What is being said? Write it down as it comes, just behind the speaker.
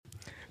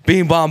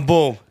Beam, bomb,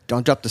 boom.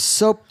 Don't drop the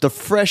soap. The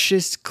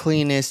freshest,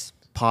 cleanest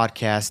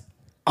podcast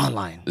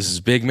online. This is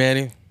Big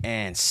Manny.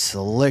 And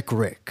Slick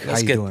Rick. How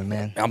you doing,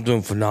 man? I'm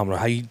doing phenomenal.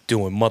 How you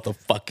doing,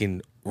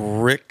 motherfucking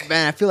Rick?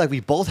 Man, I feel like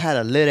we both had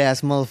a lit-ass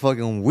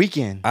motherfucking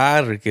weekend.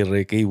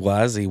 Rick. He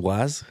was.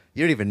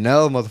 You don't even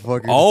know,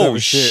 motherfucker. Oh,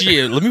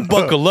 shit. Let me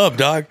buckle up,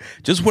 dog.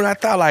 Just when I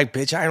thought, like,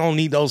 bitch, I don't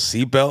need those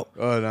seatbelt.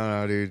 Oh,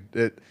 no,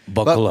 dude.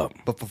 Buckle up.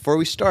 But before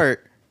we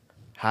start,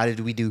 how did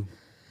we do?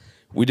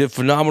 We did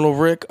phenomenal,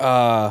 Rick.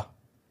 Hold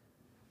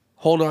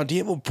on. Do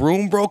you have a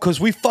broom, bro? Because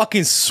we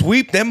fucking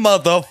sweep them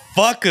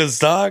motherfuckers,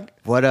 dog.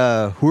 What,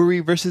 who are we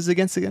versus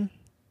against again?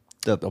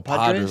 The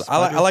Padres.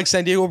 I like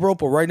San Diego, bro,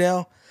 but right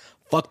now,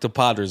 fuck the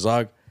Padres,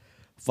 dog.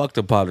 Fuck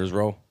the Padres,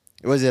 bro.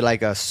 Was it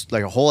like a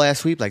whole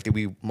ass sweep? Like, did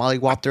we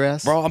mollywop their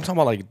ass? Bro, I'm talking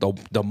about like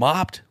the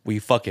mopped. We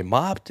fucking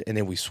mopped and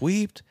then we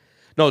sweeped.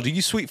 No, do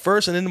you sweep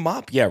first and then the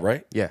mop? Yeah,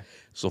 right? Yeah.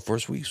 So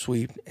first we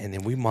sweeped and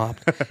then we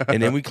mopped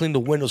and then we cleaned the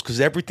windows because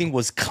everything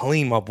was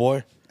clean, my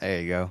boy.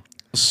 There you go.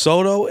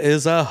 Soto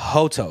is a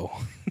hoto.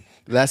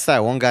 That's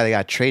that one guy that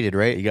got traded,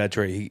 right? He got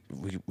traded.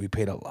 We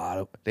paid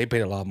they paid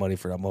a lot of money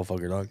for that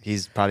motherfucker, dog.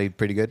 He's probably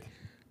pretty good.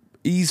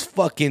 He's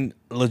fucking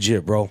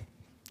legit, bro.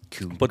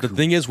 But the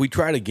thing is, we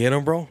try to get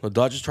him, bro. The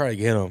Dodgers try to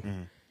get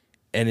him.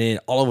 And then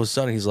all of a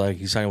sudden,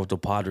 he's signed with the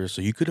Padres.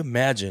 So you could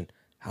imagine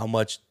how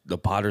much the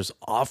Padres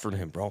offered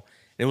him, bro. And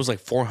it was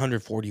like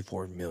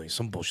 $444 million,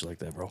 some bullshit like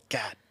that, bro.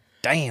 God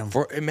damn.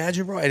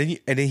 Imagine, bro. And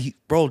then he,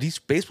 bro, these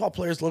baseball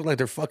players look like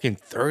they're fucking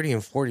 30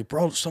 and 40,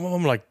 bro. Some of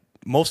them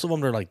most of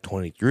them, they're like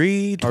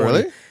 23, 20. Oh,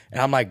 really?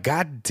 And I'm like,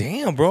 God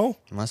damn, bro.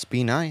 Must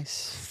be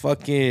nice.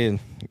 Fucking,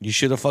 you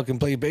should have fucking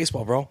played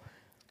baseball, bro.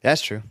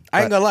 That's true.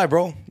 I ain't gonna lie,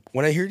 bro.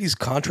 When I hear these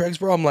contracts,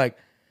 bro, I'm like,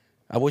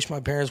 I wish my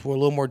parents were a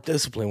little more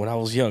disciplined when I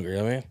was younger, you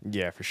know what I mean?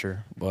 Yeah, for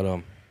sure.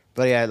 But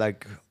yeah,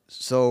 like,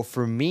 so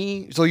for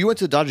me, so you went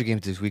to the Dodger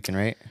games this weekend,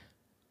 right?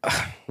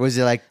 Was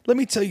it like... Let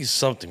me tell you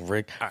something,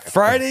 Rick.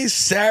 Friday,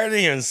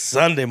 Saturday, and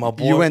Sunday, my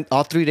boy. You went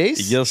all 3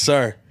 days? Yes,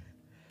 sir.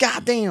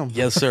 God damn.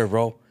 Yes, sir,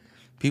 bro.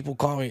 People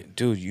call me,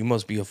 dude, you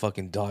must be a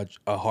fucking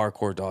a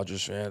hardcore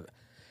Dodgers fan.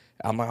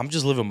 I'm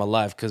just living my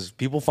life because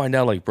people find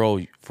out, like, bro,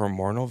 from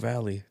Moreno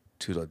Valley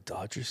to the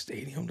Dodger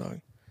Stadium,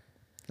 dog.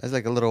 That's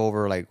like a little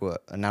over, like,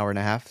 what, an hour and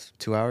a half,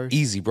 2 hours?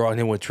 Easy, bro. And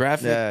then with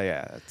traffic.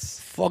 Yeah.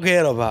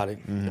 Forget about it.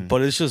 Mm-hmm.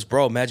 But it's just,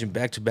 bro, imagine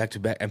back to back to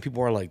back. And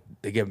people are like,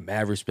 they get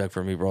mad respect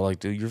for me, bro. Like,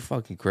 dude, you're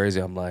fucking crazy.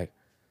 I'm like,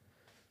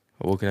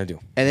 what can I do?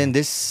 And then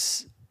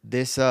this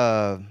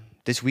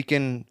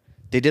weekend,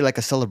 they did like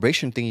a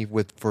celebration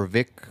thingy for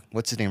Vic.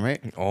 What's his name,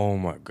 right? Oh,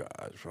 my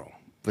gosh, bro.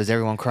 Was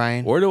everyone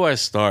crying? Where do I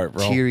start,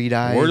 bro? Teary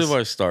eyes. Where do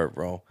I start,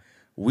 bro?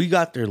 We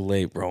got there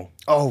late, bro.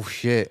 Oh,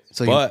 shit.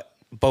 So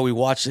but we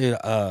watched it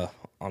on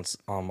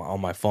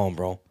my phone,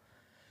 bro.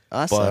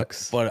 That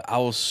sucks. But I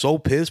was so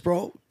pissed,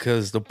 bro,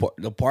 because the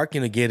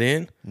parking to get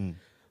in.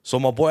 So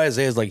my boy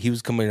Isaiah's like, he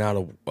was coming out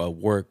of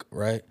work,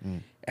 right?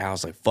 And I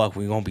was like, fuck,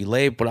 we gonna be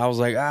late. But I was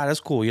like, that's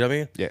cool, you know what I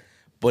mean? Yeah.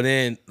 But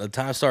then the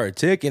time started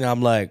ticking.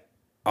 I'm like,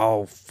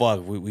 oh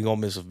fuck, we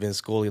gonna miss Vince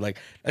Scully. Like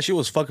that shit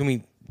was fucking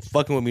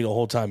with me the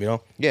whole time, you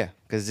know? Yeah,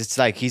 because it's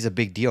like he's a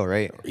big deal,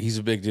 right? He's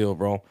a big deal,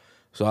 bro.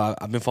 So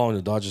I've been following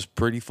the Dodgers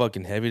pretty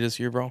fucking heavy this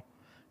year, bro.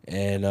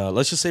 And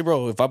let's just say,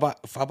 bro, if I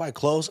buy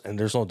clothes and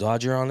there's no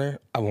Dodger on there,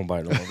 I won't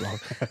buy it no more, bro.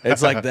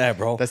 It's like that,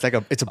 bro. That's like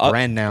it's a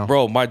brand now,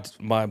 bro.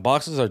 My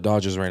boxes are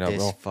Dodgers right now,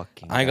 bro.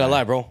 I ain't gonna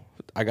lie, bro.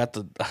 I got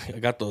the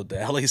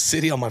LA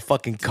City on my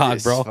fucking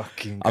cock, bro.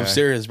 I'm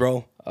serious,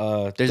 bro.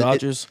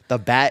 Dodgers. The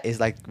bat is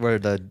like where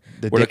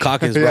the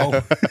cock is,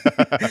 bro.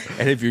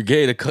 And if you're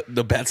gay,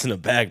 the bat's in the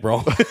bag,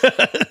 bro.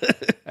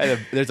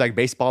 There's like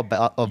baseball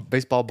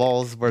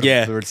balls where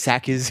the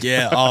sack is.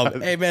 Yeah.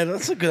 Hey, man,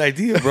 that's a good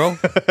idea, bro.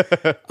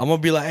 I'm gonna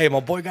be like, hey, my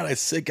boy got a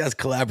sick ass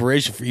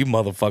collaboration for you,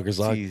 motherfuckers.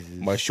 Like,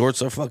 my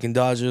shorts are fucking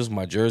Dodgers.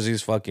 My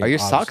jersey's fucking. Are your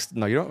socks?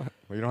 No, you don't.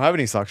 You don't have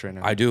any socks right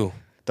now. I do.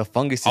 The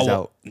fungus is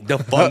out. The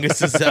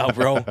fungus is out,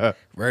 bro.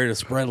 Ready to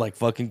spread like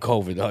fucking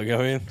COVID, dog. You know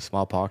what I mean?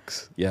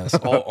 Smallpox. Yes.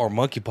 or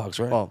monkeypox,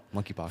 right? Oh,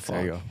 monkeypox.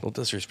 There you go. Don't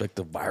disrespect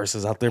the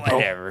viruses out there, bro.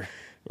 Whatever.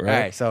 Right.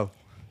 All right. So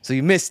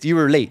you missed. You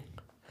were late.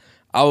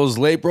 I was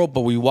late, bro,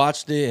 but we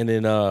watched it, and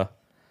then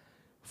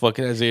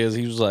fucking Isaiah,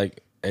 he was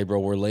like, hey, bro,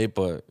 we're late,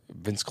 but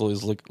Vince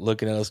Scully's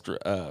looking at us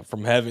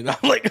from heaven. I'm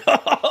like,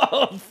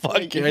 oh,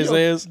 fuck you,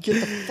 Isaiah. Get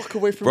the fuck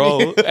away from Bro,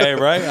 me. hey,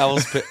 right? I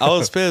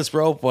was pissed,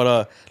 bro,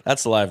 but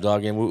that's life,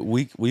 dog. And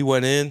we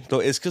went in. Though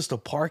it's just the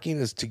parking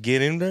is to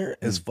get in there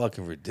is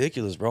fucking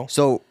ridiculous, bro.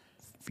 So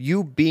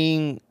you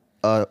being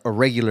a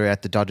regular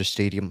at the Dodger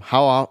Stadium,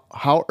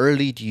 how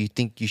early do you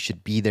think you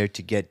should be there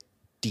to get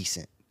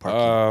decent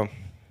parking?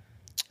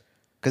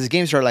 Because the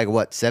games start like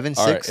what, 7, 6?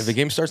 All right, if the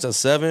game starts at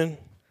 7,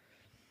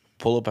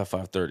 pull up at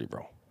 5:30,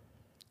 bro.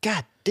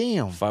 God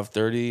damn.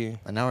 5:30.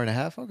 An hour and a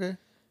half? Okay.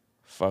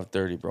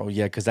 5:30, bro.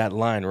 Yeah, because that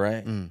line,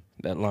 right?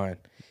 That line.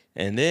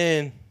 And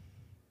then,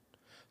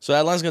 so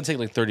that line's going to take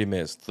like 30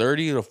 minutes.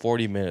 30 to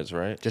 40 minutes,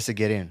 right? Just to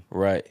get in.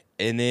 Right.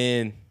 And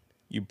then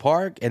you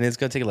park, and it's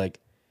going to take like,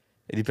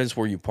 it depends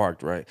where you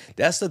parked, right?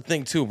 That's the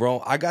thing too,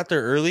 bro. I got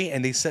there early,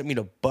 and they sent me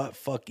to butt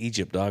fuck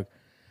Egypt, dog.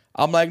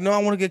 I'm like, no, I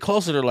want to get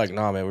closer. They're like,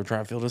 nah, man, we're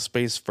trying to fill this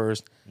space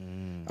first.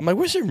 I'm like,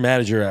 where's your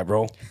manager at,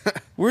 bro?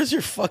 Where's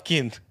your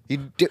fucking...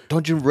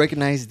 Don't you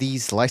recognize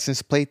these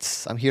license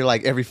plates? I'm here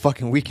like every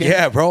fucking weekend.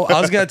 Yeah, bro.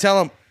 I was going to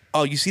tell him,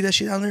 oh, you see that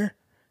shit down there?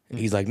 And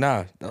he's like,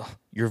 nah,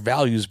 your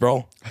values,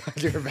 bro.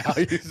 Your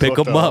values. Pick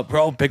them up,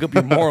 bro. Pick up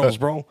your morals,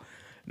 bro.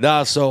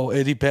 Nah, so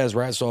it depends,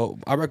 right? So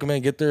I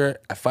recommend get there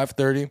at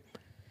 5:30.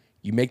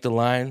 You make the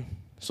line.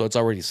 So it's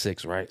already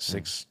 6, right?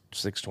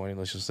 6:20,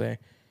 let's just say.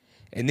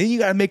 And then you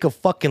got to make a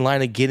fucking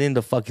line to get in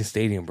the fucking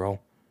stadium, bro.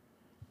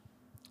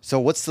 So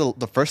what's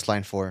the first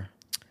line for?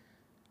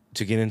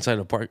 To get inside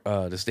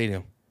the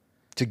stadium.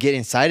 To get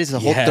inside is a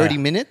whole 30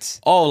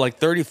 minutes? Oh, like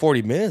 30,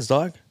 40 minutes,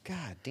 dog.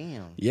 God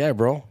damn. Yeah,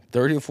 bro.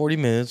 30 or 40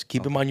 minutes.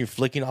 Keep in mind you're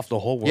flicking off the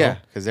whole world. Yeah,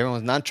 because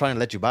everyone's not trying to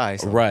let you buy.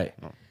 So. Right.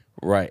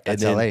 Right.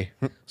 That's and then,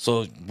 LA.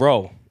 So,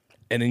 bro,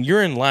 and then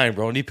you're in line,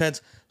 bro. It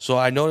depends. So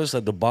I noticed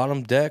at the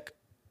bottom deck,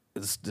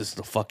 this is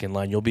the fucking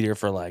line. You'll be there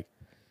for like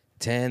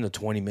 10 to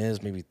 20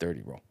 minutes, maybe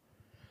 30, bro.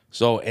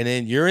 So, and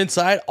then you're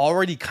inside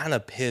already kind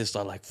of pissed.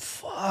 I'm like,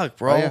 fuck,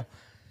 bro. Oh, yeah.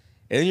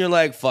 And then you're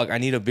like, fuck, I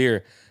need a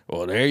beer.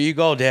 Well, there you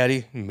go,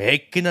 daddy.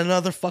 Making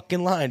another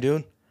fucking line,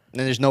 dude. And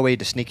there's no way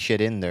to sneak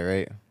shit in there,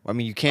 right? I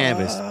mean, you can,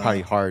 but it's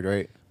probably hard,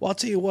 right? Well, I'll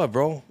tell you what,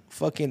 bro.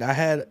 Fucking, I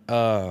had,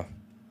 oh,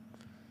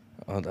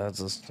 that's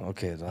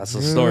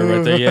a story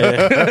right there.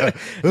 Yeah.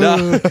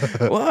 Nah,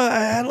 well, I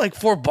had like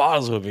 4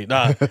 bottles with me.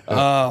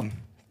 Nah,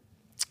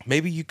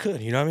 maybe you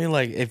could, you know what I mean?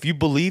 Like, if you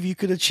believe you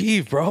could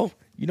achieve, bro.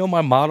 You know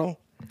my motto?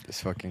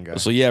 This fucking guy.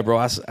 So, yeah, bro,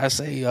 I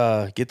say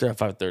get there at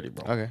 5:30,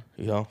 bro. Okay.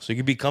 You know? So you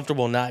can be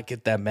comfortable and not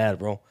get that mad,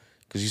 bro.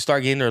 Because you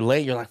start getting there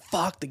late, you're like,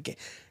 fuck the game.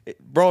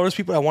 Bro, there's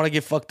people that want to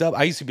get fucked up.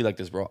 I used to be like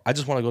this, bro. I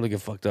just want to go to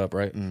get fucked up,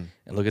 right? And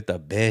look at the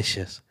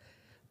bitches.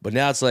 But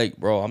now it's like,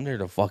 bro, I'm there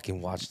to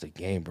fucking watch the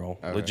game, bro.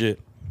 Okay. Legit.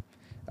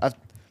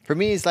 For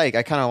me, it's like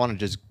I kind of want to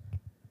just...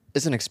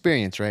 It's an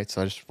experience, right?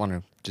 So I just want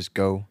to just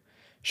go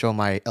show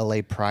my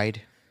LA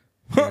pride,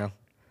 you know?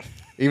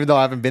 Even though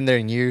I haven't been there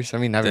in years. I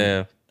mean,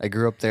 I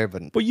grew up there,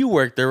 but... But you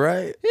worked there,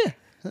 right? Yeah.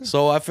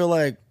 So I feel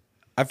like,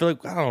 I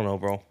don't know,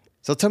 bro.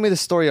 So tell me the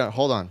story.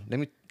 Hold on.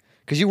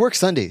 Because you work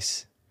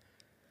Sundays.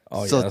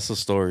 Oh, yeah, that's the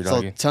story,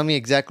 doggy. So tell me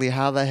exactly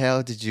how the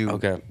hell did you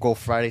go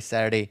Friday,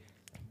 Saturday,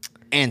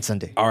 and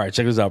Sunday? All right,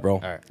 check this out, bro.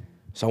 All right.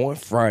 So I went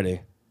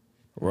Friday,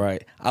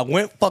 right? I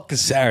went fucking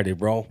Saturday,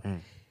 bro.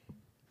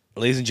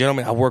 Ladies and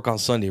gentlemen, I work on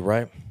Sunday,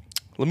 right?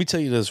 Let me tell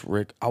you this,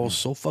 Rick. I was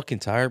so fucking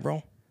tired,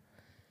 bro.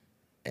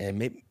 And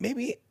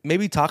maybe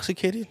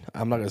intoxicated.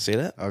 I'm not going to say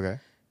that. Okay.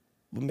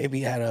 But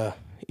maybe I had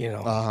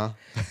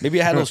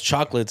maybe I had those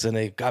chocolates and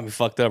they got me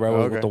fucked up,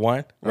 right, with the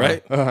wine,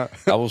 right?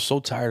 I was so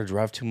tired to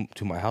drive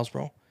to my house,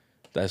 bro,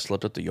 that I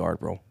slept at the yard,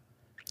 bro.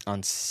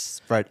 On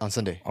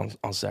Sunday?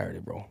 On Saturday,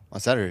 bro. On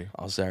Saturday?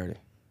 On Saturday.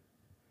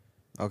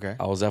 Okay.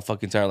 I was that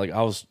fucking tired. Like,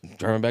 I was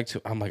driving back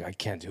I'm like, I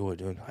can't do it,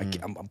 dude.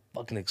 I'm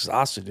fucking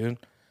exhausted, dude.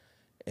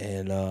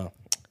 And,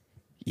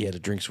 yeah, the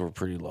drinks were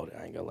pretty loaded.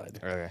 I ain't gonna lie to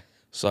you. Okay.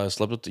 So I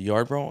slept at the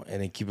yard, bro,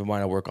 and then keep in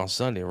mind I work on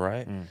Sunday,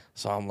 right?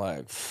 So I'm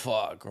like,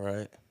 fuck,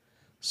 right?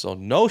 So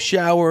no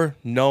shower,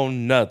 no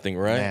nothing,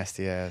 right?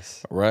 Nasty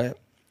ass. Right?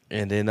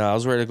 And then I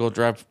was ready to go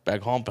drive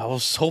back home, but I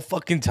was so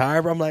fucking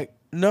tired, bro. I'm like,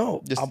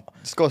 no.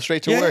 Just go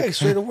straight to work. Yeah,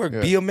 straight to work.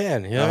 Be a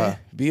man, you know what I mean?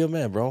 Be a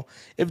man, bro.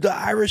 If the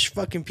Irish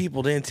fucking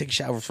people didn't take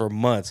showers for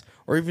months,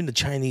 or even the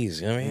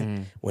Chinese, you know what I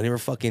mean? When they were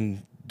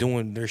fucking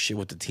doing their shit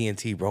with the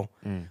TNT, bro.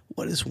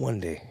 What is one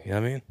day? You know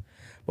what I mean?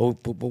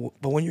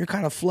 But when you're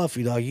kind of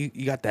fluffy, dog,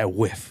 you got that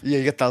whiff. Yeah,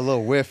 you got that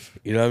little whiff.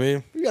 You know what I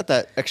mean? You got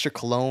that extra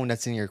cologne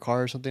that's in your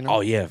car or something?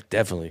 Oh, yeah,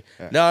 definitely.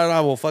 Yeah.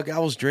 No, well, fuck, I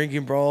was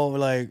drinking, bro.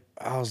 Like,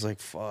 I was like,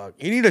 fuck.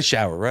 You need a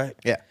shower, right?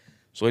 Yeah.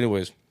 So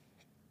anyways,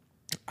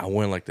 I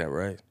went like that,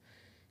 right?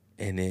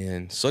 And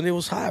then Sunday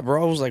was hot,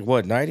 bro. It was like,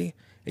 what, 90?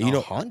 And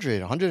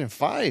 100,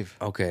 105.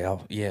 Okay,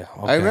 yeah. Okay.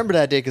 I remember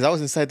that day because I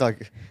was inside,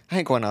 like, I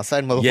ain't going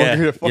outside,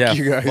 motherfucker. Fuck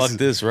you guys. Fuck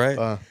this,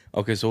 right?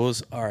 Okay, so it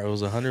was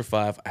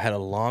 105. I had a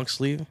long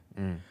sleeve.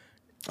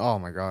 Oh,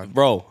 my God.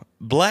 Bro,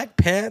 black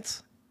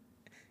pants.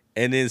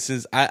 And then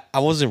since I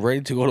wasn't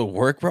ready to go to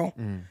work, bro,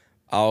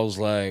 I was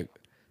like,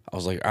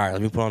 all right,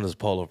 let me put on this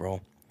polo,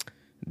 bro.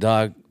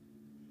 Dog,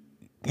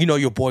 you know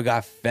your boy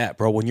got fat,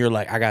 bro, when you're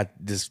like, I got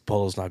this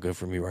polo's not good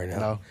for me right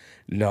now.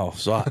 No.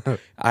 So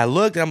I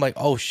looked and I'm like,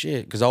 oh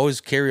shit, because I always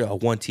carry a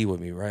 1T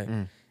with me, right?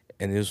 And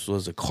this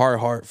was a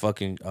Carhartt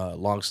fucking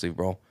long sleeve,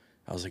 bro.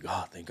 I was like,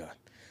 oh, thank God.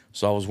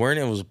 So I was wearing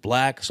it was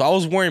black. So I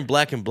was wearing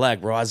black and black,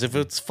 bro, as if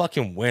it's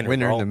fucking winter,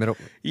 bro. In the middle.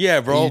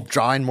 Yeah, bro. You're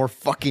drawing more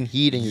fucking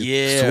heat and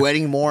you're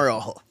sweating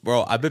more.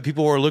 Bro, I bet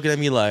people were looking at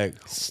me like,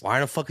 why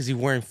the fuck is he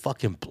wearing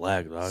fucking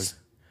black, dog?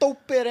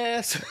 Stupid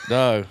ass.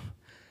 Dog.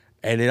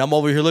 And then I'm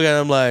over here looking at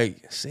him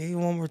like, say it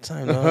one more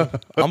time,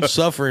 dog. I'm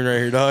suffering right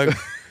here, dog.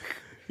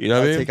 You know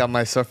what I mean? Take out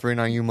my suffering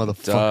on you,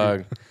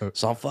 motherfucker. Dog.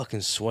 So I'm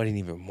fucking sweating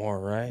even more,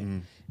 right?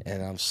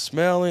 And I'm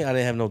smelling. I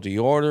didn't have no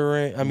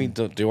deodorant. I mean,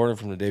 the deodorant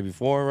from the day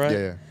before, right?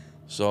 Yeah.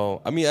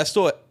 So, I mean, it's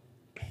still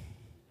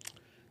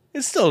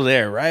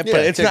there, right? Yeah,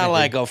 but it's not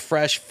like a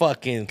fresh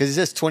fucking... Because it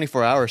says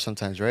 24 hours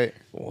sometimes, right?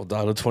 Well,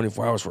 dog, the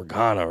 24 hours were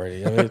gone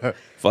already. I mean,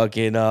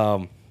 fucking...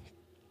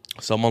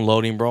 So I'm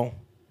unloading, bro,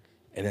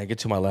 and I get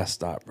to my last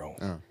stop, bro.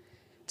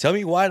 Tell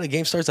me why the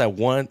game starts at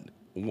 1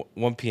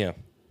 p.m.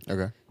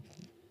 Okay.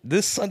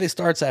 This Sunday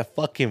starts at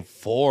fucking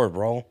 4,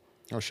 bro.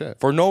 Oh shit.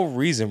 For no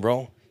reason,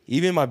 bro.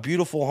 Even my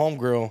beautiful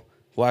homegirl,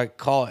 who I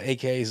call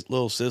AKA's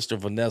little sister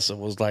Vanessa,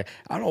 was like,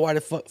 I don't know why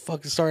the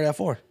fuck it started at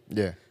 4.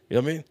 Yeah. You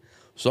know what I mean?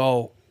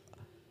 So,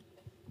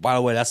 by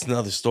the way, that's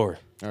another story.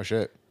 Oh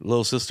shit.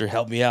 Little sister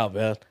helped me out,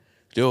 man.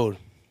 Dude,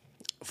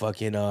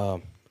 fucking,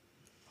 I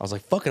was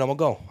like, fuck it, I'm gonna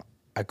go.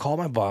 I called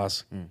my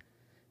boss, and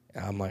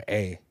I'm like,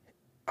 hey,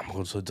 I'm gonna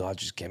go to the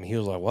Dodgers game. And he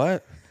was like,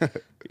 what?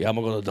 Yeah, I'm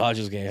gonna go to the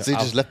Dodgers game. So you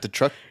just left the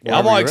truck? Yeah,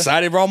 I'm all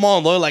excited, bro. I'm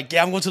all loyal. Like,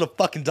 yeah, I'm going to the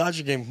fucking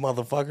Dodger game,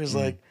 motherfuckers.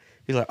 Like,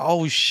 he's like,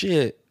 oh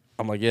shit.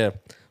 I'm like, yeah.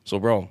 So,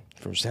 bro,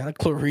 from Santa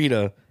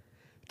Clarita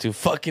to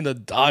fucking the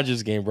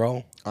Dodgers game,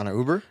 bro. On an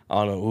Uber?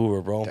 On an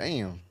Uber, bro.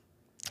 Damn.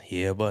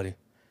 Yeah, buddy.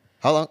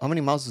 How many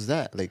miles was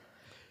that? Like,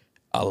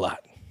 a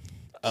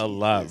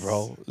lot,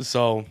 bro.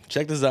 So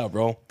check this out,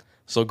 bro.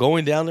 So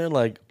going down there,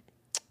 like,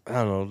 I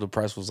don't know, the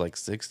price was like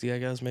 60, I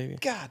guess, maybe.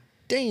 God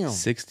damn.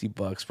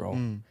 $60,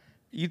 bro.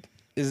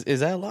 Is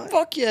that a lot?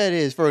 Fuck yeah, it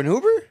is for an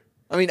Uber.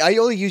 I mean, I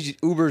only use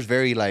Ubers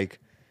very like.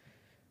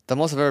 The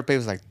most I've ever paid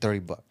was like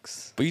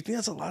 $30. But you think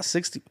that's a lot?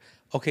 60?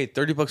 Okay,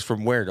 $30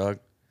 from where, dog?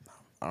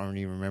 I don't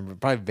even remember.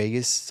 Probably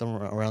Vegas,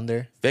 somewhere around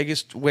there.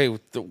 Vegas. Wait,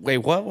 what?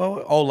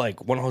 Oh,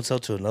 like one hotel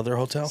to another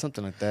hotel?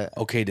 Something like that.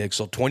 Okay, Dick.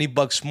 So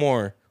 $20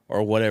 more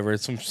or whatever.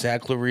 It's from Santa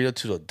Clarita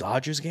to the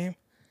Dodgers game.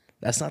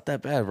 That's not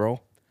that bad, bro.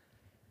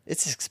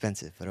 It's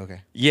expensive, but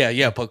okay.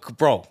 Yeah, but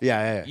bro.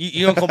 Yeah.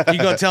 You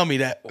gonna tell me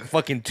that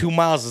fucking 2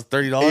 miles is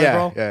 $30,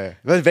 bro? Yeah.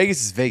 But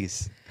Vegas is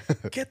Vegas.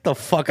 Get the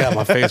fuck out of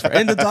my face, bro.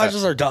 And the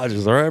Dodgers are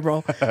Dodgers, all right,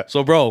 bro?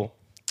 So, bro,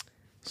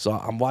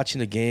 I'm watching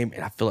the game,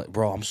 and I feel like,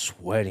 bro, I'm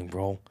sweating,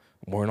 bro.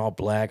 I'm wearing all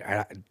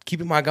black.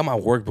 Keep in mind, I got my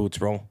work boots,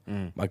 bro.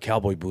 My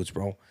cowboy boots,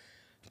 bro.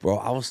 Bro,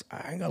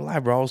 I ain't gonna lie,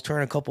 bro. I was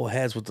turning a couple of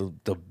heads with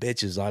the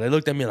bitches on. They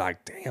looked at me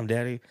like, damn,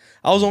 daddy.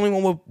 I was the only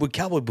one with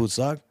cowboy boots,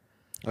 dog.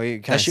 Oh,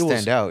 you kind of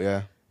stand out,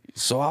 yeah.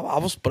 So I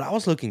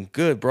was looking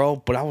good, bro.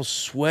 But I was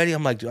sweaty.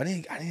 I'm like, dude, I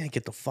need to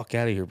get the fuck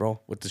out of here,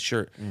 bro, with the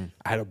shirt.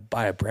 I had to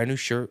buy a brand new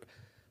shirt.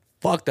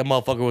 Fuck, that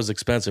motherfucker was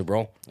expensive,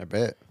 bro. I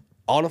bet.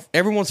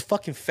 Everyone's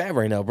fucking fat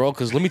right now, bro.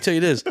 Because let me tell you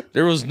this,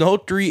 there was no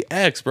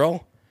 3X,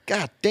 bro.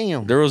 God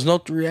damn. There was no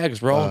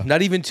 3X, bro.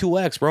 Not even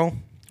 2X, bro.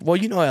 Well,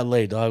 you know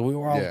LA, dog. We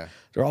were all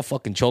they're all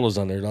fucking cholos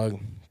on there, dog.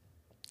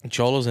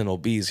 Cholos and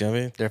obese, you know what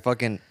I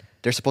mean?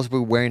 They're supposed to be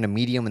wearing a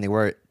medium and they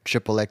wear it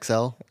triple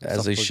XL.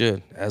 As they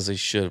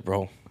should,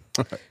 bro.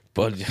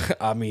 But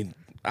I mean,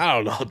 I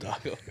don't know,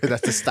 dog.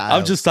 That's the style.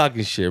 I'm just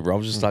talking shit, bro.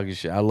 I'm just talking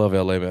shit. I love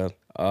LA, man.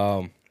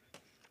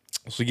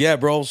 So yeah,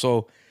 bro.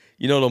 So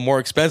you know, the more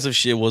expensive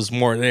shit was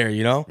more there,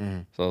 you know.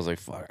 So I was like,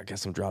 fuck, I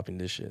guess I'm dropping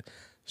this shit.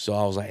 So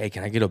I was like, hey,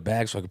 can I get a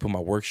bag so I can put my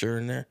work shirt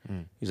in there?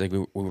 He's like,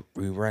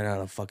 we ran out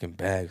of fucking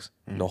bags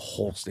in the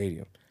whole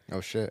stadium.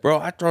 Oh shit, bro.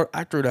 I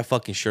threw that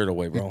fucking shirt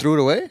away, bro. You threw it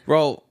away,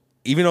 bro.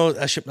 Even though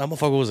that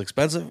motherfucker was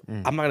expensive,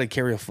 I'm not gonna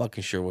carry a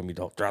fucking shirt with me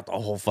though throughout the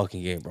whole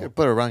fucking game, bro. You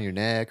put it around your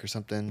neck or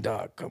something.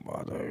 Dog, come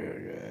on.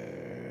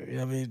 You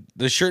know what I mean?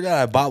 The shirt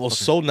that I bought was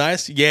so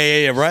nice.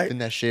 Yeah, right? Spin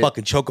that shit.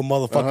 Fucking choke a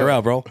motherfucker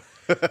out, bro.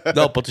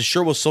 No, but the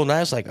shirt was so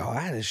nice. Like, oh,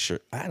 I had a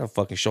shirt. I had to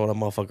fucking show that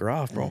motherfucker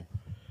off, bro.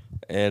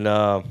 And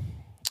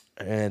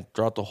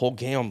throughout the whole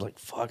game, I'm like,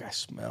 fuck, I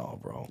smell,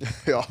 bro.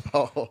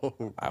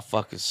 I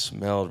fucking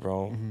smelled,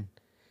 bro.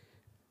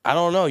 I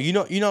don't know. You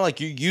know, like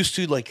you used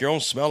to like your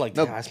own smell. Like,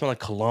 no. I smell like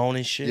cologne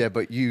and shit. Yeah,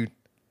 but you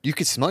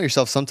can smell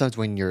yourself sometimes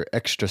when you're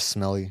extra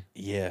smelly.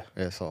 Yeah.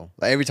 Yeah. So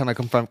like, every time I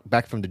come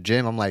back from the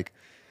gym, I'm like,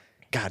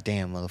 God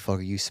damn,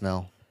 motherfucker, you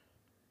smell.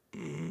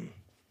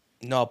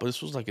 No, but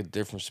this was like a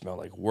different smell,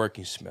 like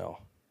working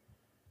smell.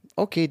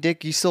 Okay,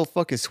 Dick, you still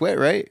fucking sweat,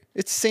 right?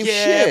 It's the same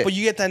shit. Yeah, but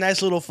you get that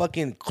nice little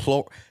fucking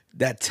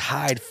that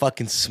Tide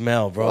fucking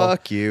smell, bro.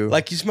 Fuck you.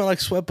 Like you smell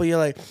like sweat, but you're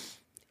like,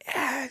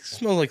 it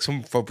smells like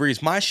some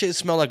Febreze. My shit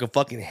smell like a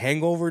fucking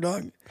hangover,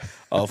 dog.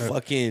 A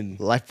fucking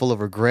life full of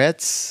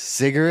regrets,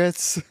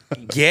 cigarettes,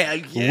 yeah.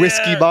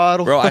 Whiskey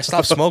bottle. Bro, I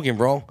stopped smoking,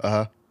 bro.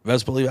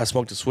 Best believe I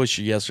smoked a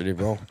Swisher yesterday,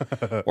 bro.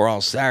 Or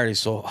on Saturday,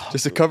 so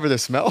just to cover the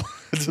smell.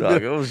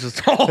 Dog, it was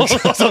just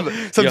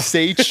some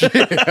sage shit.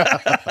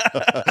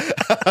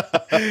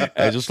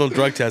 Hey, just don't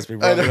drug test me,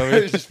 bro. You know what I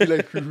mean? Just be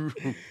like,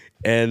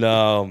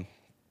 and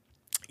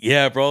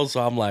yeah, bro.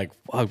 So I'm like,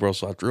 fuck, bro.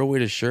 So I threw away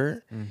the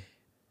shirt.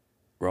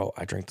 Bro,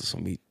 I drank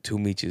two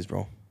Meaches,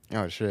 bro.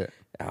 Oh, shit.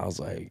 And I was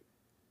like,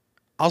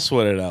 I'll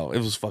sweat it out. It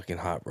was fucking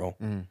hot, bro.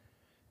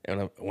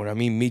 And when I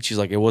mean Meaches,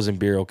 like, it wasn't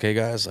beer, okay,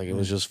 guys? Like, it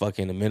was just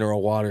fucking the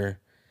mineral water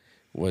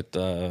with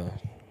a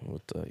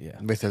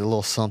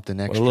little something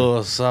extra. With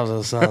a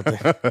little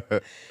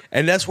something.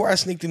 And that's where I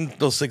sneaked in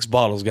those 6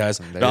 bottles, guys.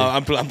 No,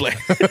 I'm playing.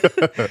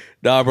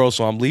 Nah, bro,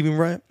 so I'm leaving,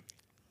 right?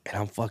 And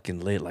I'm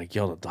fucking lit. Like,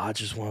 yo, the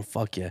Dodgers won.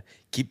 Fuck yeah.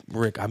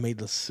 Rick, I made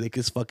the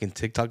sickest fucking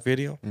TikTok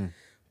video.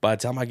 By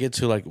the time I get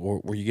to like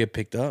where you get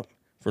picked up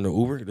from the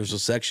Uber, there's a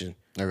section.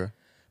 Okay.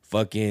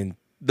 Fucking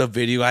the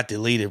video I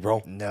deleted,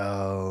 bro.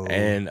 No.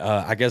 And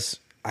I guess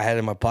I had it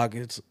in my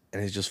pockets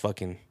and it just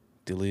fucking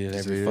deleted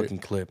every fucking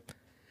clip.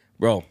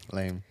 Bro.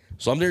 Lame.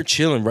 So I'm there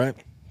chilling, right?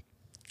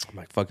 I'm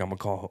like, fuck, I'm gonna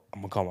call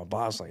my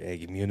boss, like, hey,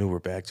 give me an Uber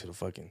back to the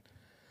fucking,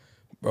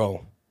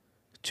 bro,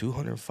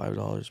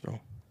 $205,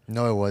 bro.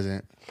 No, it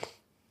wasn't.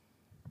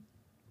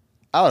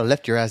 I would have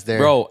left your ass there.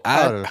 Bro,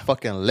 I would have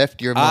fucking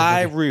left your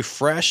I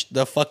refreshed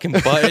the fucking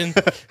button.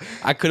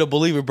 I couldn't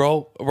believe it,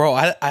 bro. Bro,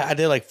 I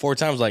did like 4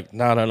 times, like,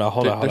 no,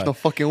 hold on. There's no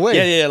fucking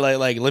way. Yeah,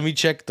 like let me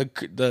check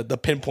the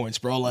pinpoints,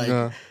 bro.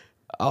 Like,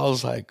 I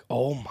was like,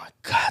 oh my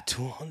God,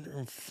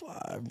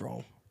 205,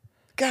 bro.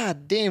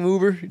 God damn,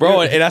 Uber.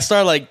 Bro, and I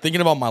started like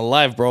thinking about my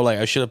life, bro. Like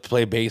I should have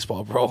played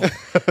baseball, bro.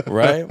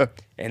 Right?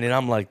 And then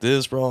I'm like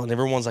this, bro. And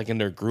everyone's like in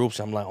their groups.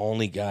 I'm like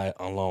only guy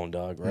alone,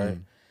 dog, right?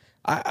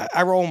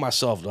 I roll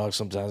myself, dog,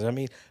 sometimes. I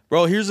mean,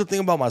 bro, here's the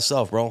thing about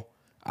myself, bro.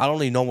 I don't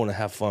need no one to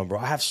have fun, bro.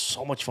 I have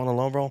so much fun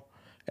alone, bro.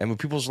 And when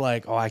people's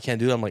like, oh, I can't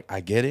do that, I'm like,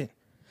 I get it,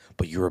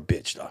 but you're a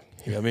bitch, dog.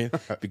 You know what I mean?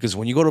 Because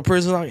when you go to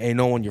prison, dog, ain't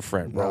no one your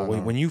friend, bro.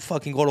 No. When you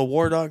fucking go to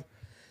war, dog,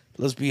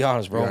 let's be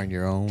honest, bro. You're on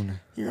your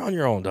own. You're on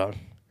your own, dog.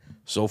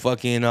 So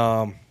fucking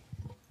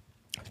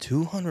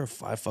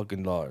 $205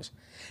 fucking dollars.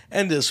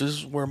 And this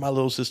is where my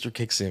little sister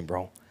kicks in,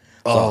 bro.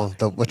 Oh,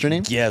 what's your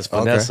name? Yes,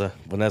 Vanessa. Okay.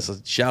 Vanessa.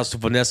 Shouts to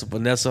Vanessa.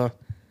 Vanessa,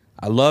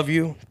 I love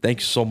you. Thank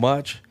you so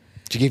much.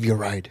 She gave you a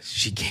ride.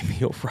 She gave me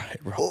a ride,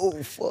 bro.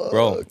 Oh, fuck.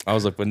 Bro, I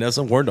was like,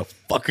 Vanessa, where the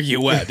fuck are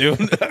you at, dude?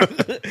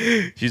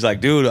 She's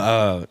like, dude,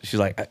 she's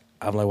like,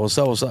 I'm like, what's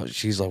up?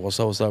 She's like, what's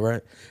up,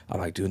 right? I'm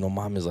like, dude, no,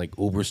 mom is like,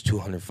 Uber's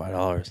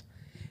 $205.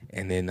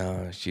 And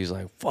then she's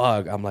like,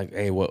 fuck. I'm like,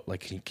 hey, what?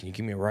 Like, can you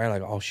give me a ride?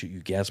 Like, I'll shoot you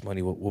gas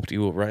money.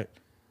 Whoop-de-whoop, right?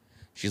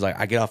 She's like,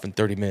 I get off in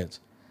 30 minutes.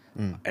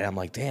 And I'm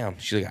like, damn.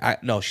 She's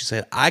like, no, she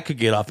said, I could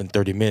get off in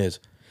 30 minutes.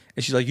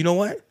 And she's like, you know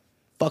what?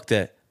 Fuck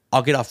that.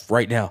 I'll get off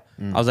right now.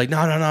 I was like,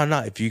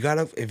 no. If you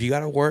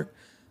gotta work,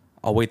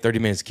 I'll wait 30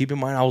 minutes. Keep in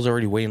mind, I was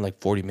already waiting like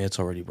 40 minutes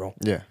already, bro.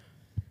 Yeah.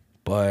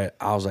 But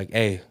I was like,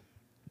 hey,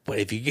 but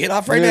if you get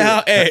off right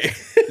now, hey.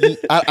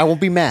 I won't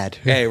be mad.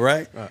 Hey,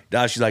 right?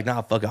 Now she's like,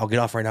 nah, fuck it. I'll get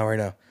off right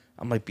now.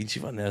 I'm like, bitchy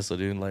Vanessa,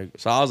 dude. Like,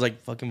 so I was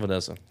like, fucking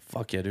Vanessa.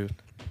 Fuck yeah, dude.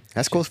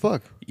 That's cool as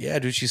fuck. Yeah,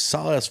 dude. She's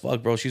solid as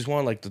fuck, bro. She's one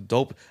of like the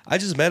dope. I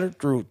just met her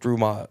through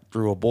my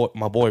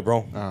boy,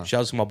 bro.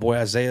 Shout out to my boy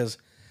Isaiah's.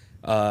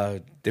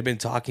 They've been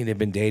talking. They've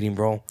been dating,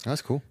 bro.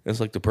 That's cool. It's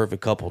like the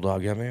perfect couple,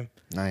 dog. Yeah, man.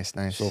 Nice.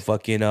 So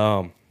fucking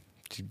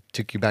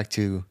took you back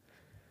to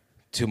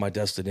my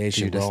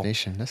destination, your bro.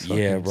 destination. That's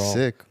fucking bro.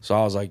 sick. So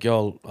I was like,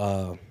 yo,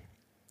 let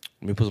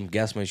me put some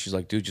gas money. She's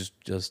like, dude, just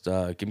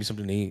give me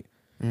something to eat.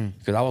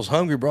 Because I was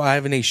hungry, bro. I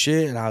haven't ate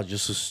shit, and I was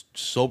just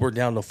sobered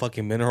down to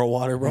fucking mineral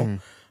water, bro.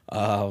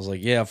 I was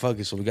like, yeah, fuck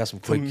it. So we got some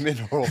quick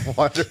mineral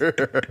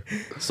water.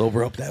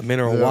 Sober up that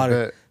mineral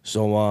water.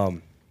 So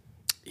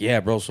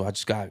yeah, bro. So I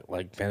just got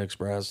like Pan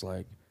Express,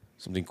 like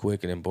something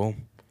quick, and then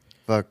boom.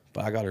 Fuck.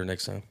 But I got her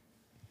next time.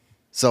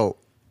 So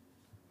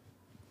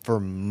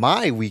for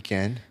my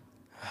weekend,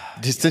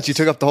 since you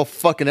took up the whole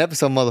fucking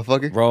episode,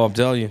 motherfucker. Bro, I'm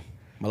telling you,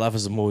 my life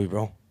is a movie,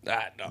 bro. No.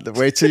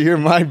 Wait till you're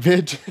my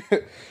bitch.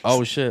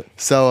 Oh shit.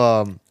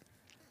 So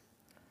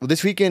well,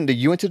 this weekend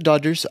you went to the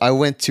Dodgers. I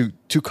went to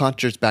 2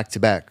 concerts back to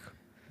back.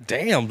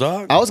 Damn,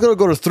 dog. I was gonna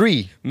go to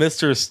 3.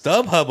 Mr.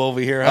 StubHub over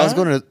here, huh? I was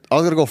gonna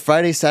go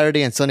Friday,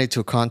 Saturday, and Sunday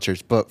to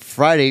concerts, but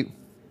Friday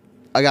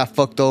I got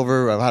fucked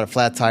over. I had a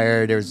flat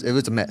tire. It was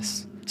a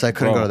mess, so I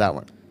couldn't go to that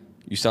one.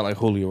 You sound like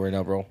Julio right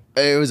now, bro.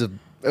 It was a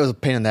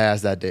pain in the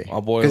ass that day. My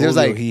boy Julio, it was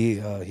like, he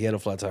had a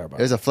flat tire. Bro.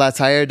 It was a flat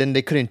tire. Then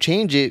they couldn't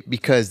change it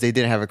because they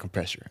didn't have a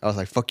compressor. I was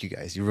like, "Fuck you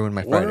guys! You ruined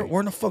my Friday."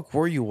 Where the fuck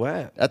were you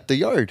at? At the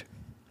yard.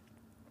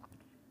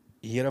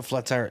 You had a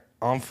flat tire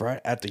on Friday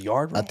at the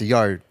yard, bro? At the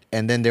yard.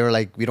 And then they were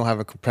like, we don't have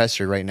a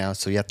compressor right now,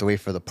 so you have to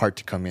wait for the part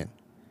to come in.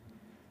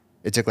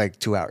 It took like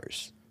 2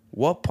 hours.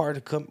 What part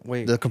to come?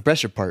 Wait. The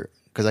compressor part.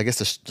 Because I guess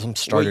there's some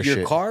starter shit.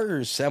 Your car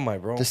or semi,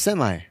 bro? The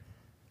semi.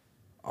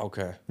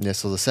 Okay. Yeah,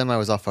 so the semi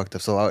was all fucked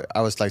up. So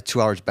I was like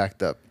 2 hours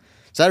backed up.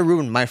 So that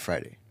ruined my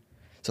Friday.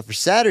 So for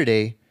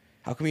Saturday...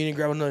 How come you didn't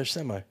grab another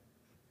semi?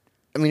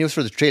 I mean, it was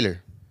for the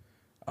trailer.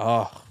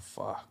 Oh,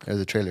 fuck. It was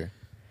a trailer.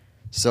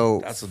 So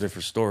that's a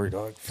different story,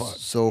 dog. Fuck.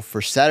 So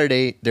for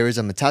Saturday, there is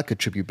a Metallica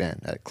tribute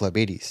band at Club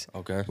 80s.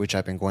 Okay. Which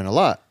I've been going a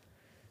lot.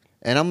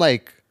 And I'm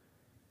like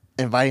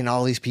inviting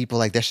all these people,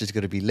 like that's just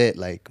gonna be lit.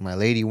 Like my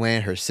lady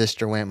went, her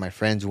sister went, my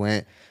friends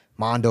went,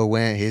 Mondo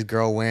went, his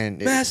girl went.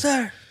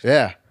 Master.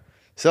 Yeah.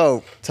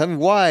 So tell me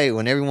why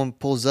when everyone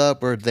pulls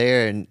up or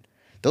there and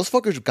those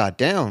fuckers got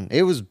down.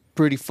 It was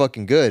pretty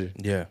fucking good.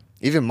 Yeah.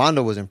 Even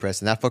Mondo was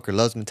impressed, and that fucker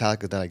loves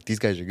Metallica. They're like, these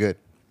guys are good.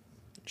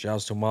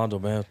 Shouts to Mondo,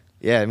 man.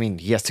 Yeah, I mean,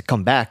 he has to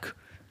come back.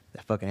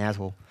 That fucking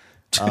asshole.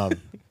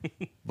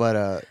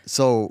 But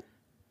so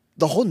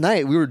the whole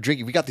night we were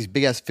drinking. We got these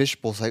big ass fish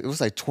bowls. Like it was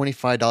like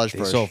 $25 for.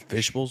 They sold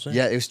fish bowls.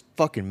 Yeah, it was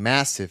fucking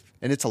massive,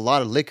 and it's a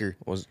lot of liquor.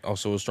 So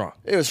it was strong.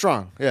 It was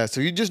strong. Yeah,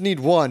 so you just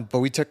need one, but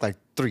we took like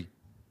 3,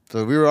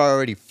 so we were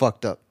already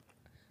fucked up.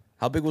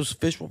 How big was the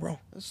fish bowl, bro?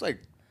 It's like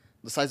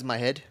the size of my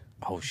head.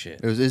 Oh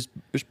shit! It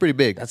was pretty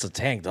big. That's a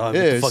tank, dog.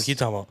 Yeah, what the fuck you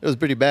talking about? It was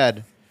pretty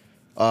bad.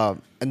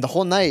 And the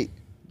whole night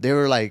they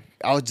were like,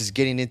 I was just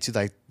getting into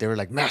like, they were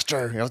like,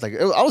 Master. And I was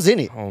like, I was in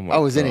it. Oh my I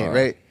was God. in it,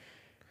 right?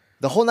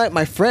 the whole night,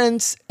 my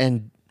friends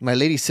and my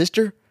lady's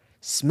sister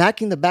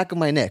smacking the back of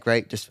my neck,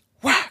 right? Just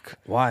whack.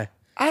 Why?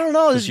 I don't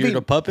know. Because you're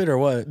the puppet or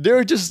what? They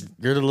were just...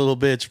 You're the little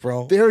bitch,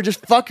 bro. They were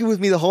just fucking with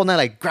me the whole night,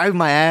 like grabbing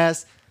my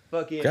ass.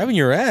 Fucking... Grabbing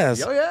your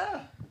ass? Oh,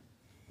 yeah.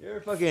 They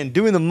were fucking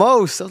doing the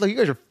most. I was like, you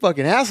guys are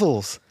fucking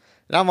assholes.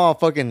 And I'm all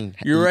fucking...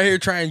 You're right here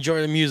trying to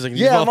enjoy the music.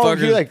 Yeah, I'm over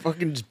here like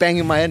fucking just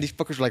banging my head. These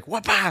fuckers were like,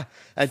 what? And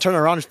I turn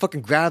around and just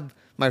fucking grab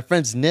my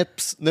friend's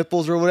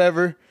nipples or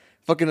whatever.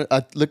 Fucking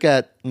look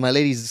at my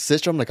lady's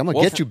sister. I'm like, I'm going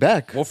to get you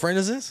back. What friend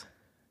is this?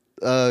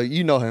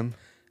 You know him.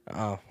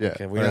 Oh, yeah.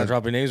 Okay. We're not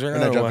dropping names right now?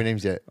 We're not dropping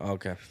names yet. Oh,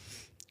 okay.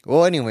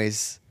 Well,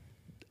 anyways,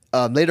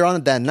 later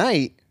on that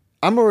night,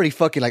 I'm already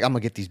fucking like, I'm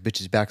going to get these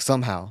bitches back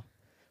somehow.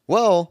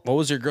 Well. What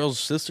was your girl's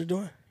sister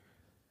doing?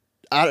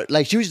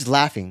 She was just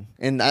laughing.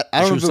 And I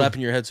don't know. She was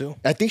slapping your head too?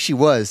 I think she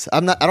was. I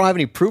don't have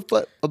any proof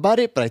about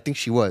it, but I think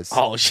she was.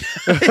 Oh, shit.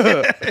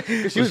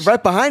 She was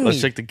right behind me.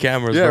 Let's check the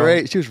cameras, yeah, bro.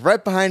 right. She was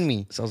right behind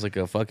me. Sounds like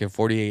a fucking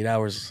 48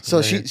 hours.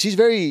 So she's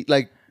very,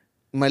 like,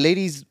 my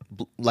lady's,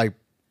 like,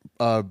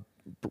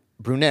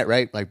 brunette,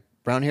 right? Like,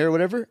 brown hair or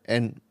whatever.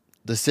 And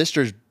the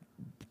sister's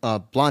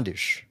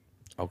blondish.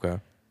 Okay.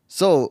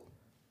 So,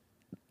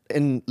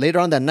 and later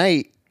on that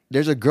night,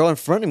 there's a girl in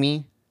front of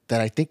me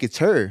that I think it's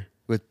her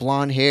with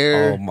blonde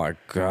hair. Oh, my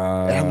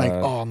God. And I'm like,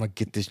 oh, I'm going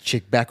to get this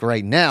chick back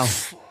right now.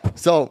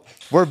 So,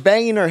 we're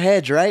banging her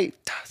heads, right?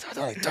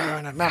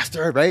 I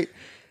master her, right?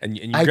 And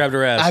you grabbed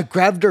her ass. I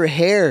grabbed her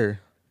hair,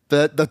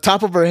 the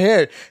top of her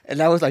hair, and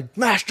I was like,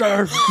 master.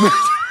 I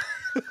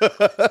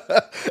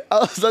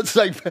was just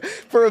like,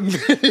 for a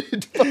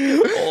minute. Nah,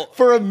 and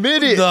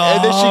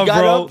then she got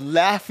bro. up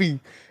laughing.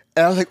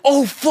 And I was like,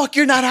 oh, fuck,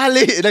 you're not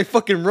Ale. And I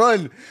fucking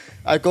run.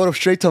 I go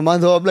straight to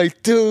Mando. I'm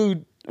like,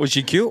 dude. Was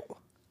she cute?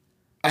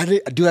 I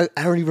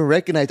don't even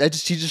recognize.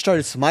 She just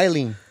started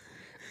smiling.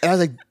 And I was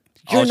like,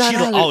 you're not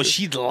Ale. Oh,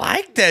 she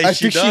liked that I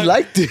think she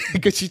liked it.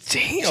 Because she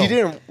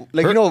didn't,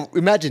 like,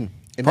 imagine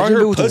Probably if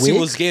her it was a pussy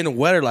wig. was getting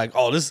wetter. Like,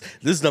 oh, this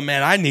is the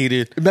man I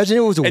needed. Imagine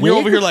it was a and wig. you're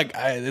over here like,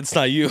 it's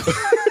not you.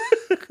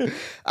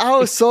 I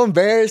was so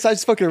embarrassed. I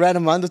just fucking ran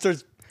him on.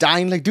 Starts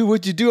dying. Like, dude,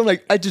 what'd you do? I'm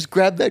like, I just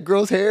grabbed that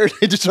girl's hair and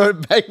I just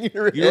started banging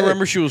her. You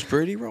remember she was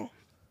pretty, bro?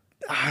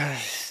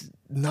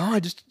 No,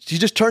 she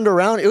just turned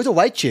around. It was a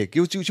white chick.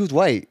 She was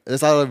white.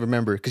 That's all I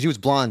remember because she was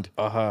blonde.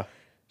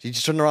 She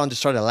just turned around and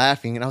just started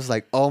laughing, and I was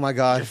like, "Oh my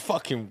god!" You're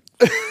fucking.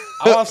 I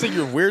don't think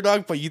you're weird,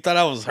 dog, but you thought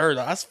I was her.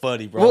 That's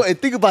funny, bro. Well, and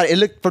think about it. It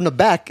looked from the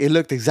back. It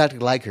looked exactly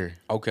like her.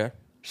 Okay.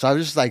 So I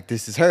was just like,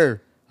 "This is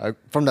her."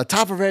 From the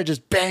top of her,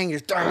 just bang.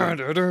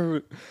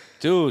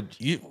 Dude,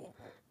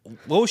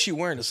 what was she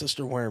wearing? The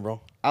sister wearing, bro?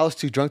 I was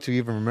too drunk to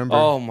even remember.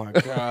 Oh my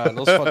god,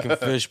 those fucking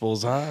fish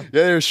bowls, huh?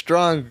 Yeah, they're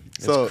strong.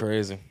 It's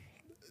crazy.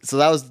 So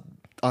that was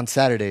on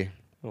Saturday.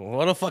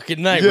 What a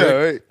fucking night, yeah,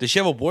 bro. Right. Did she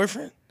have a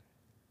boyfriend?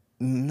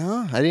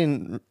 No, I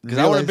didn't. Because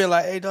I would have been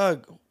like, hey,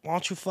 dog, why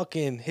don't you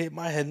fucking hit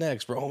my head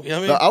next, bro? You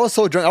know what I mean? I was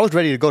so drunk. I was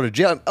ready to go to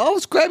jail. I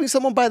was grabbing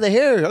someone by the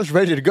hair. I was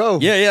ready to go.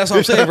 Yeah, that's what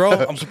I'm saying, bro.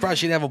 I'm surprised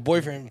she didn't have a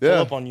boyfriend pull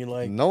up on you.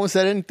 Like, no one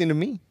said anything to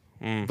me.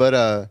 But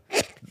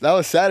that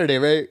was Saturday,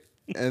 right?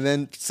 And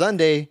then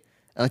Sunday,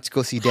 I went to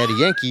go see Daddy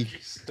Yankee.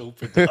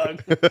 Stupid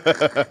dog.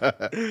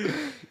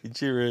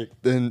 Rick.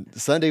 Then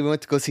Sunday we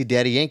went to go see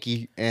Daddy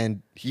Yankee,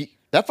 and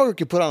that fucker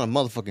could put on a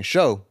motherfucking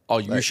show. Oh,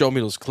 you showed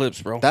me those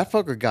clips, bro. That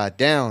fucker got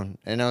down.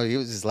 I know it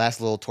was his last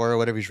little tour or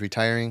whatever. He's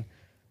retiring.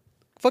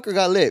 Fucker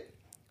got lit.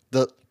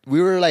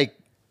 We were like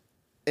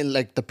in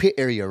like the pit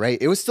area, right?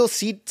 It was still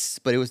seats,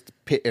 but it was the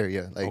pit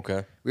area. Like,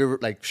 okay. We were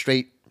like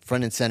straight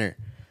front and center.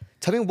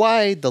 Tell me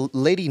why the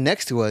lady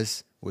next to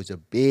us was a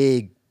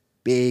big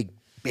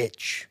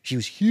bitch. She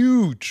was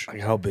huge. Like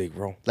how big,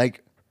 bro?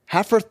 Like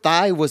half her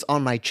thigh was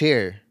on my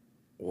chair.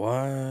 What?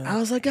 I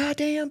was like, God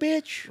damn,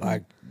 bitch.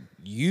 Like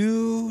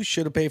you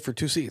should have paid for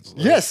 2 seats.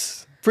 Like,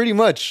 yes, pretty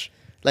much.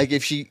 Like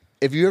if you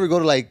ever go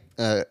to like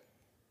an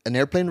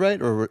airplane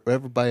ride or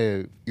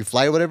wherever you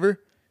fly or whatever,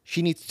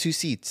 she needs 2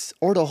 seats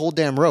or the whole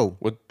damn row.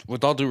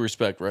 With all due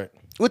respect, right?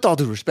 With all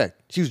due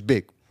respect, she was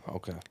big.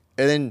 Okay.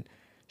 And then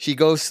she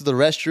goes to the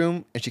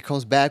restroom and she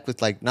comes back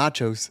with like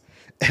nachos.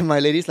 And my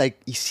lady's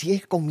like, ¿Y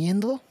sigue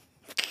comiendo?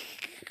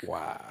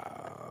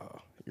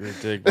 Wow. You're a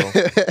dick, bro.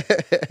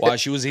 Why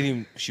she was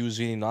eating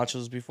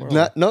nachos before?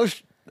 No,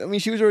 I mean,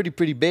 she was already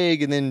pretty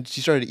big, and then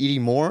she started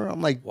eating more.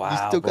 I'm like, wow, you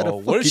still gotta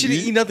what if she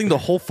didn't eat nothing the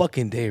whole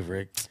fucking day,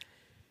 Rick?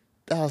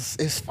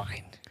 It's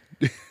fine.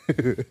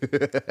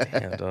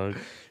 Damn, dog.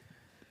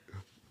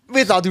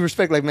 With all due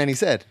respect, like Manny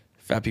said.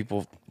 Fat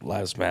people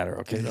lives matter,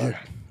 okay, dog?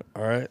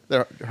 All right?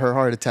 Her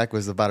heart attack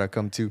was about to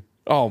come too.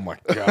 Oh, my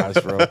gosh,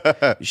 bro.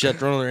 You should have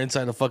thrown her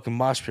inside the fucking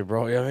mosh pit,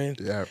 bro. You know what I mean?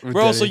 Yeah.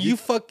 Bro, so you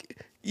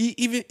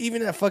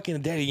even that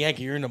fucking Daddy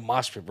Yankee, you're in the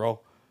mosh pit, bro.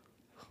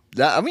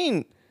 I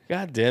mean,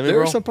 God damn it, there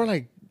bro. were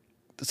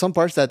some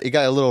parts that it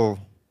got a little,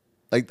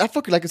 like, that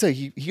fucker, like I said,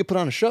 he could put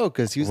on a show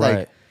because he was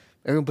like,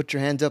 everyone put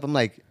your hands up. I'm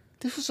like,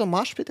 this was a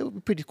mosh pit that would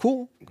be pretty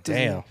cool.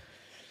 Damn.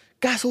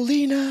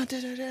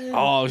 Gasolina.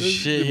 Oh,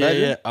 shit,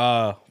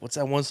 yeah. What's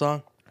that one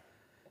song?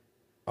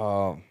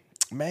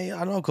 Man,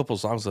 I know a couple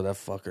songs of that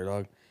fucker,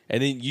 dog.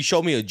 And then you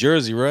showed me a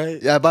jersey,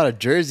 right? Yeah, I bought a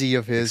jersey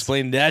of his.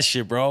 Explain that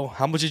shit, bro.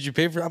 How much did you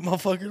pay for that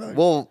motherfucker? Like?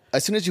 Well,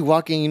 as soon as you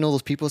walk in, you know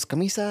those people's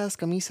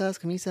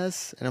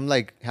camisas. And I'm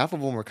like, half of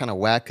them were kind of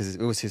whack because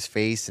it was his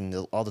face, and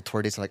all the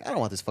tour dates are like, I don't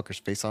want this fucker's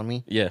face on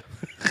me. Yeah.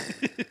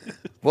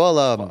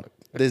 Well,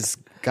 this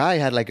guy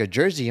had like a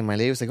jersey, and my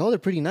lady was like, oh, they're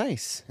pretty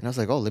nice. And I was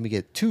like, oh, let me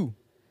get 2.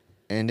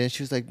 And then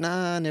she was like,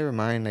 nah, never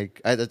mind.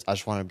 Like, I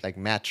just want to like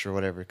match or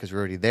whatever because we're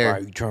already there. All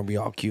right, you trying to be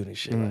all cute and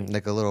shit.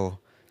 Like a little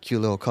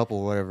cute little couple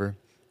or whatever.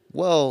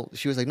 Well,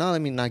 she was like, no,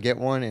 let me not get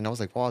one. And I was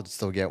like, well, I'll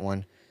still get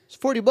one. It's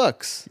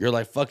 $40. You're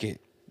like, fuck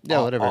it.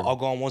 Yeah, whatever. I'll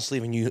go on one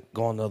sleeve and you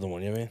go on the other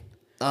one. You know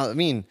what I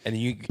mean? And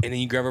then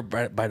you grab her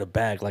by the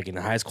back like in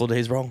the high school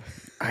days, bro.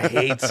 I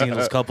hate seeing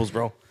those couples,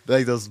 bro.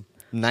 Like those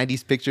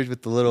 90s pictures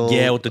with the little...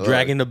 with the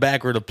drag in the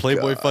back or the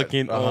Playboy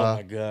fucking... Oh,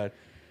 my God.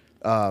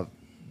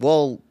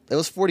 Well, it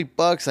was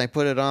 $40 and I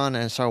put it on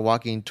and I started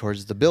walking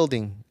towards the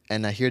building.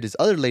 And I hear this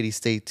other lady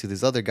say to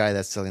this other guy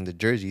that's selling the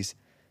jerseys,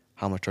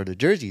 how much are the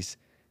jerseys?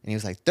 And he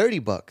was like,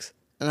 $30.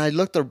 And I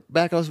looked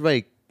back, I was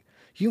like,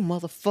 you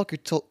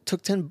motherfucker took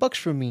 $10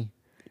 from me.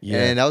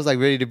 Yeah. And I was like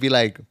ready to be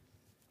like,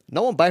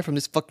 no one buy from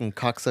this fucking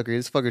cocksucker.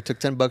 This fucker took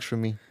 $10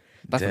 from me.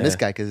 Buy from this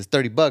guy because it's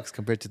 $30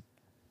 compared to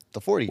the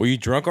 40. Were you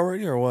drunk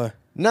already or what?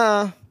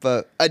 Nah,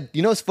 but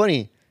you know it's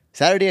funny.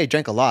 Saturday I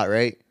drank a lot,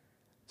 right?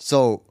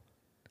 So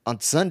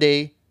on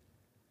Sunday,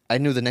 I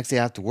knew the next day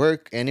I have to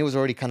work, and it was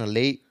already kind of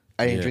late.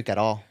 I didn't drink at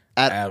all.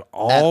 At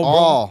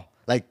all.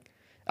 Like,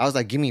 I was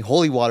like, give me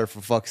holy water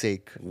for fuck's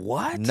sake.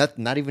 What?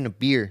 Not even a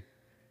beer.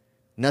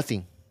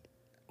 Nothing.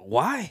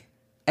 Why?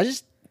 I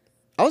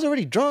was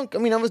already drunk. I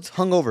mean, I was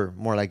hungover,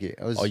 more like it.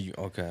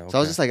 Okay. So I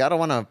was just like, I don't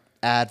want to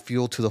add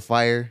fuel to the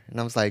fire. And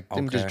I was like,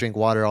 let me just drink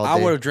water all day. I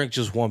would have drank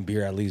just one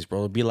beer at least, bro.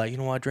 It'd be like, you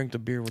know what? I drank the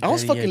beer with I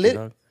was fucking lit.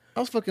 I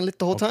was fucking lit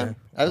the whole time.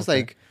 I was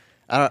like,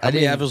 how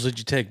many Advils did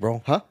you take,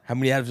 bro? Huh? How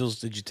many Advils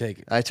did you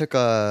take? I took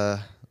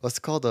what's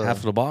it called? Half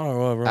of the bottle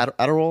or whatever?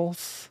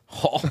 Adderalls.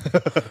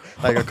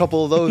 Like a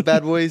couple of those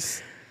bad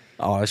boys.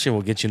 Oh, that shit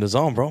will get you in the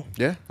zone, bro.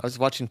 Yeah. I was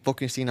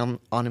focusing on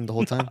him the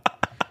whole time.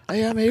 I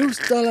am a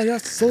gusta la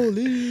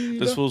gasolina.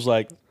 This was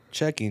like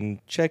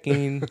checking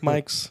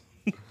mics.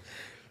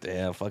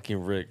 Damn,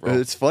 fucking Rick, bro.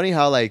 It's funny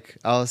how like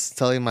I was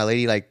telling my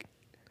lady like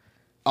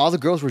all the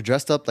girls were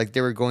dressed up like they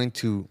were going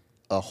to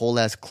a whole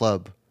ass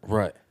club.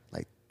 Right.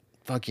 Like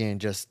fucking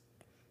just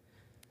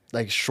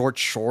like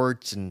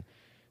shorts and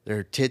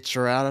their tits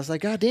are out. I was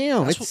like, God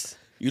damn.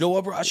 You know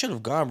what, bro? I should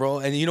have gone, bro.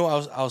 And you know,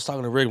 I was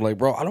talking to Rick, like,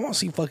 bro, I don't want to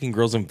see fucking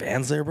girls in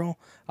Vans there, bro.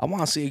 I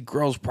want to see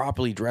girls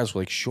properly dressed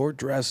with like short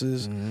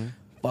dresses,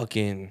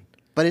 fucking.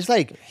 But it's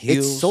like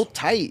heels. It's so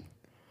tight.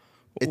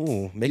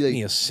 Ooh, make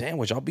me a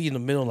sandwich. I'll be in the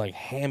middle like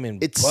ham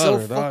and it's butter.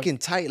 It's so fucking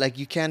tight. Like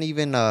you can't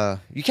even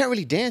you can't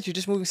really dance. You're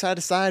just moving side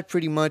to side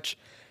pretty much.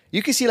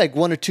 You can see like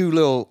one or two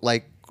little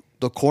like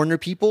the corner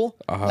people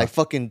like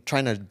fucking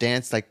trying to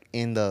dance like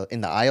in the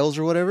aisles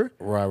or whatever.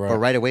 Right. But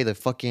right away the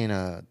fucking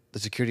the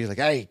security is like,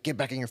 hey, get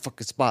back in your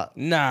fucking spot.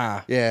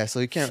 Nah. Yeah,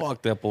 so you can't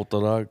fuck that puto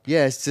dog.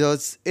 Yeah, so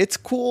it's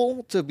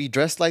cool to be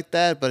dressed like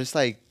that, but it's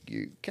like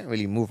you can't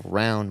really move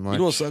around much. You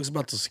know what sucks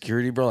about the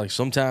security, bro? Like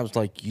sometimes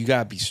like you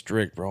gotta be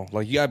strict, bro.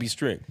 Like you gotta be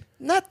strict.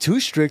 Not too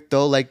strict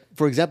though. Like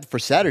for example, for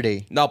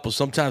Saturday. No, but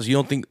sometimes you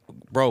don't think,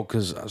 bro,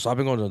 because I've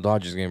been going to the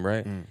Dodgers game,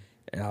 right? And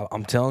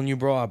I'm telling you,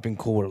 bro, I've been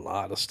cool with a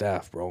lot of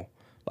staff, bro.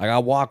 Like I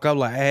walk up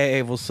like,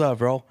 hey, what's up,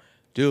 bro?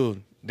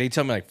 Dude, they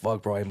tell me like,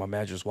 fuck, bro, hey, my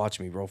manager's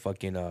watching me, bro.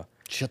 Fucking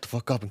shut the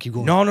fuck up and keep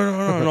going.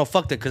 No,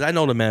 fuck that, because I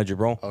know the manager,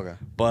 bro. Okay.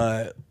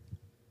 But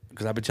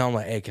because I've been telling him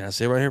like, hey, can I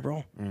sit right here,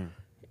 bro?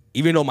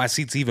 Even though my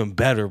seat's even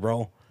better,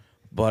 bro.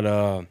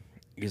 But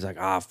he's like,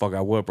 fuck,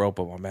 I would, bro.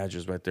 But my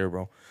manager's right there,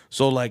 bro.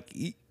 So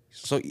like,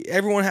 so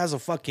everyone has a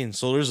fucking.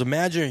 So there's a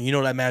manager, and you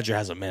know that manager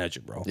has a manager,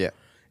 bro. Yeah.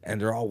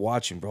 And they're all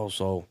watching, bro.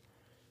 So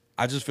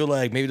I just feel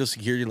like maybe the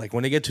security, like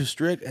when they get too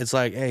strict, it's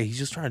like, hey, he's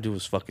just trying to do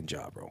his fucking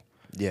job, bro.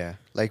 Yeah.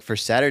 Like for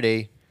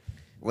Saturday,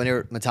 when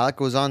Metallica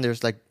was on,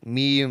 there's like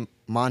me,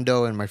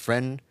 Mondo, and my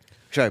friend.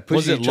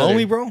 Was it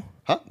lonely, bro?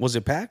 Huh? Was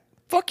it packed?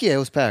 Fuck yeah, it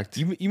was packed.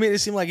 You made it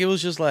seem like it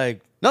was just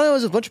like. No, it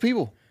was a bunch of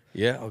people.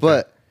 Yeah, okay.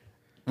 But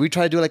we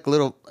tried to do like a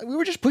little. We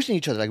were just pushing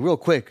each other like real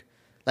quick.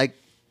 Like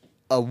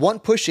one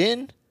push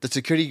in, the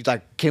security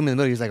like came in the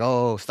middle. He's like,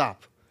 "Oh,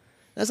 stop!"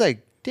 I was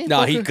like, "Damn."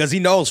 No, because he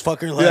knows,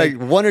 fucker. Like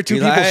one or two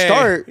people like,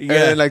 start, hey, and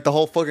then like the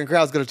whole fucking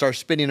crowd's gonna start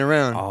spinning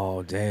around.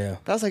 Oh damn!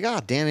 But I was like,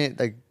 "Ah, damn it!"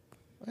 Like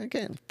I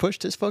can't push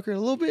this fucker a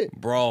little bit,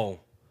 bro.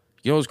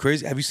 You know what's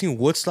crazy? Have you seen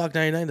Woodstock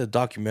 '99, the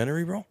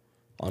documentary, bro,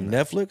 on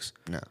Netflix?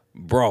 No,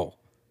 bro.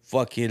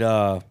 Fuck it.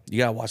 You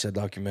gotta watch that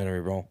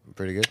documentary, bro.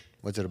 Pretty good.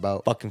 What's it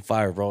about? Fucking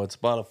fire, bro. It's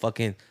about a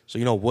fucking. So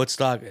you know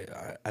Woodstock.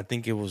 I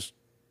think it was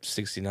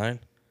 '69.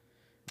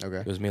 Okay.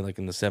 It was made like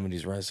in the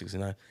 '70s, right?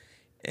 '69.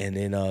 And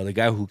then the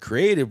guy who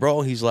created,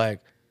 bro, he's like,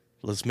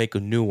 let's make a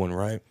new one,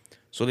 right?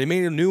 So they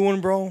made a new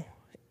one, bro.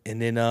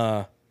 And then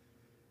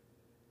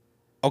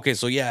okay,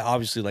 so yeah,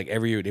 obviously like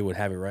every year they would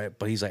have it, right?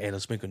 But he's like, hey,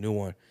 let's make a new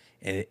one,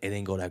 and it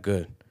didn't go that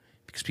good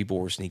because people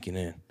were sneaking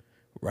in,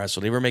 right?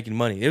 So they were making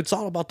money. It's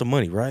all about the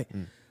money, right?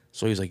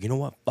 So he's like, you know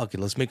what? Fuck it.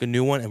 Let's make a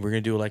new one. And we're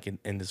going to do it like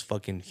in this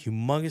fucking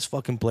humongous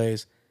fucking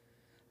place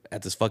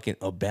at this fucking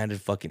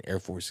abandoned fucking Air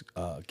Force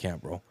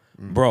camp, bro.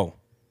 Bro.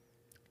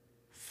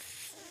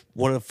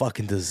 What a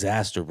fucking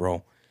disaster,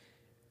 bro.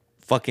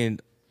 Fucking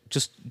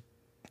just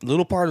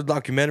little part of the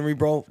documentary,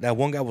 bro. That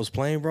one guy was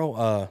playing,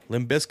 bro.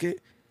 Limp Bizkit.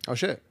 Oh,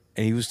 shit.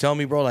 And he was telling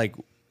me, bro, like,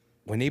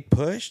 when they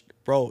pushed,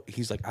 bro,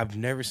 he's like, I've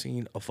never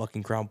seen a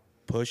fucking crowd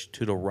push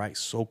to the right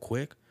so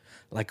quick.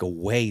 Like a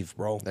wave,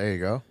 bro. There you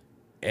go.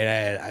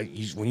 And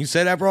when you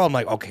said that, bro, I'm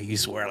like, okay, you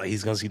swear like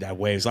he's gonna see that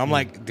wave. So I'm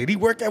like, did he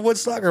work at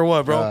Woodstock or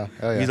what, bro?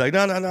 Yeah. He's like,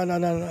 no.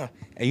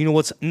 And you know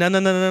what's no.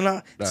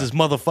 It's this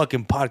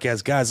motherfucking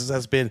podcast, guys. This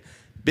has been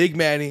Big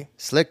Manny.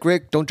 Slick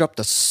Rick, don't drop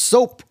the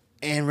soap.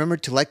 And remember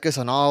to like us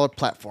on all our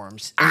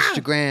platforms.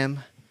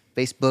 Instagram,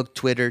 Facebook,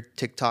 Twitter,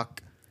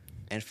 TikTok.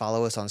 And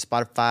follow us on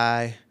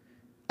Spotify,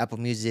 Apple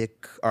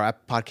Music, or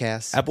Apple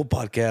Podcasts. Apple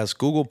Podcasts,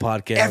 Google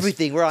Podcasts.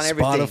 Everything. We're on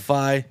everything.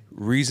 Spotify,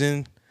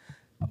 Reason,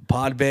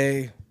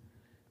 Podbay,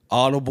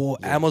 Audible,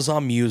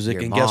 Amazon Music,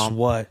 your and mom. guess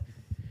what?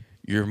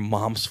 Your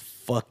mom's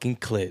fucking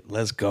clit.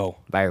 Let's go.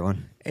 Bye,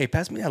 everyone. Hey,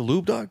 pass me that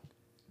lube, dog.